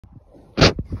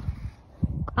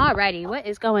Alrighty, what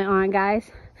is going on, guys?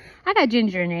 I got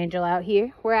Ginger and Angel out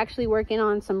here. We're actually working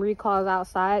on some recalls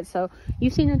outside. So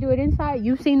you've seen them do it inside.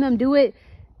 You've seen them do it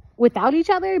without each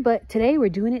other. But today we're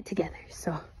doing it together.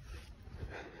 So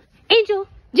Angel,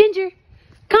 Ginger,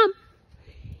 come.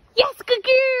 Yes, good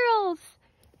girls.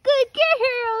 Good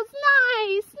girls.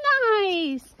 Nice,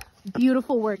 nice.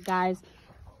 Beautiful work, guys.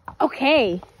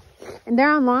 Okay. And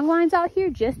they're on long lines out here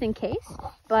just in case.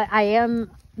 But I am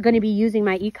going to be using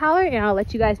my e-collar, and I'll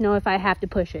let you guys know if I have to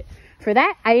push it. For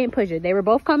that, I didn't push it. They were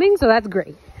both coming, so that's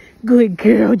great. Good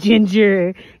girl,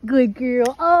 Ginger. Good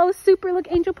girl. Oh, super. Look,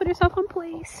 Angel put herself in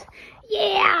place.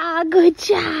 Yeah, good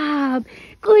job.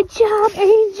 Good job,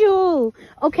 Angel.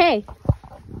 Okay.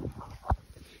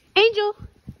 Angel,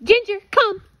 Ginger,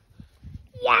 come.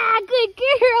 Yeah, good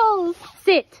girls.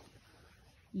 Sit.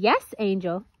 Yes,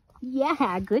 Angel.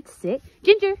 Yeah, good sit.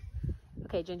 Ginger.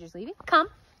 Okay, Ginger's leaving. Come.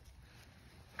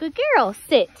 Good girl.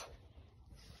 Sit.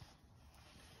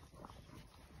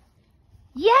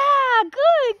 Yeah,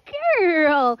 good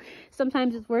girl.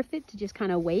 Sometimes it's worth it to just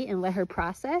kind of wait and let her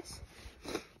process.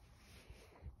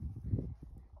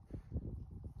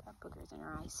 Got boogers in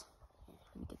her eyes. Here,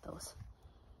 let me get those.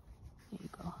 There you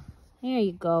go. There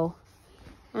you go.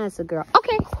 That's a girl.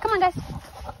 Okay, come on, guys.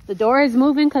 The door is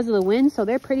moving because of the wind, so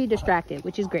they're pretty distracted,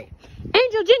 which is great.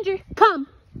 Angel, Ginger, come.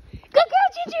 Good girl,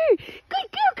 Ginger. Good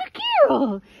girl, good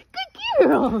girl. Good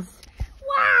girls.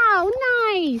 Wow,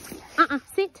 nice.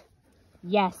 Sit.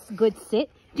 Yes, good sit.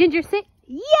 Ginger, sit.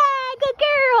 Yeah, good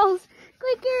girls.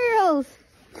 Good girls.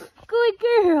 Good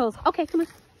girls. Okay, come on.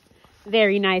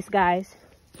 Very nice, guys.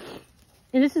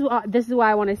 And this is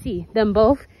why I want to see them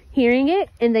both hearing it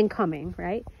and then coming,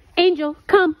 right? Angel,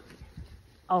 come.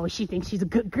 Oh, she thinks she's a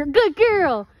good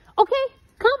girl. Okay,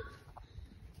 come.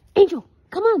 Angel,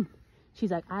 come on.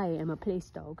 She's like, I am a place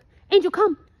dog. Angel,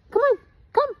 come. Come on.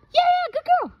 Come. Yeah, good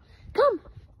girl. Come.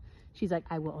 She's like,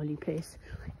 I will only place.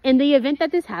 In the event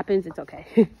that this happens, it's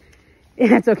okay.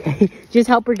 That's okay. Just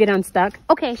help her get unstuck.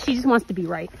 Okay, she just wants to be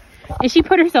right. And she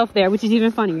put herself there, which is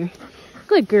even funnier.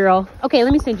 Good girl. Okay,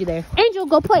 let me send you there. Angel,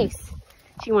 go place.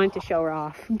 She wanted to show her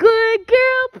off. Good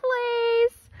girl,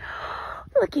 place.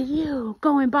 Look at you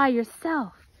going by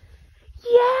yourself.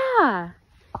 Yeah.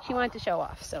 She wanted to show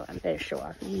off, so I better show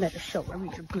off. You better show her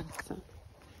your good son.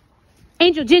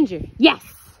 Angel, Ginger. Yes.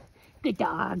 Good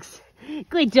dogs.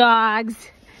 Good dogs.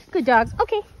 Good dogs.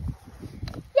 Okay.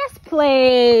 Yes,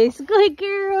 place. Good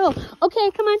girl.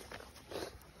 Okay, come on.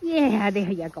 Yeah,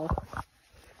 there you go.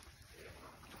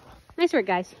 Nice work,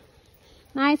 guys.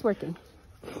 Nice working.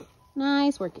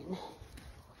 Nice working.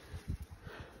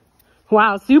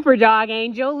 Wow, super dog,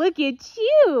 Angel. Look at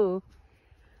you.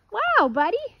 Wow,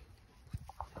 buddy.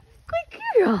 Good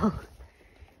girl.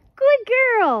 Good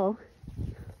girl.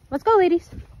 Let's go, ladies.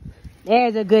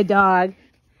 There's a good dog.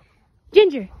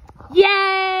 Ginger.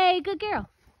 Yay! Good girl.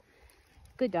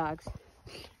 Good dogs.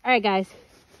 All right, guys.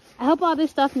 I hope all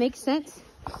this stuff makes sense.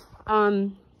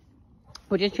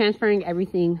 We're just transferring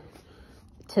everything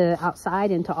to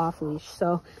outside and to off leash.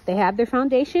 So they have their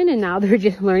foundation, and now they're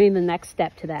just learning the next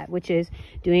step to that, which is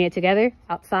doing it together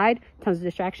outside. Tons of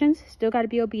distractions. Still got to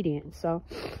be obedient. So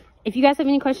if you guys have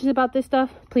any questions about this stuff,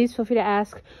 please feel free to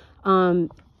ask.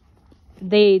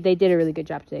 They did a really good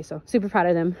job today, so super proud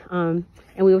of them.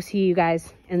 And we will see you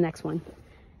guys in the next one.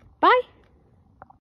 Bye.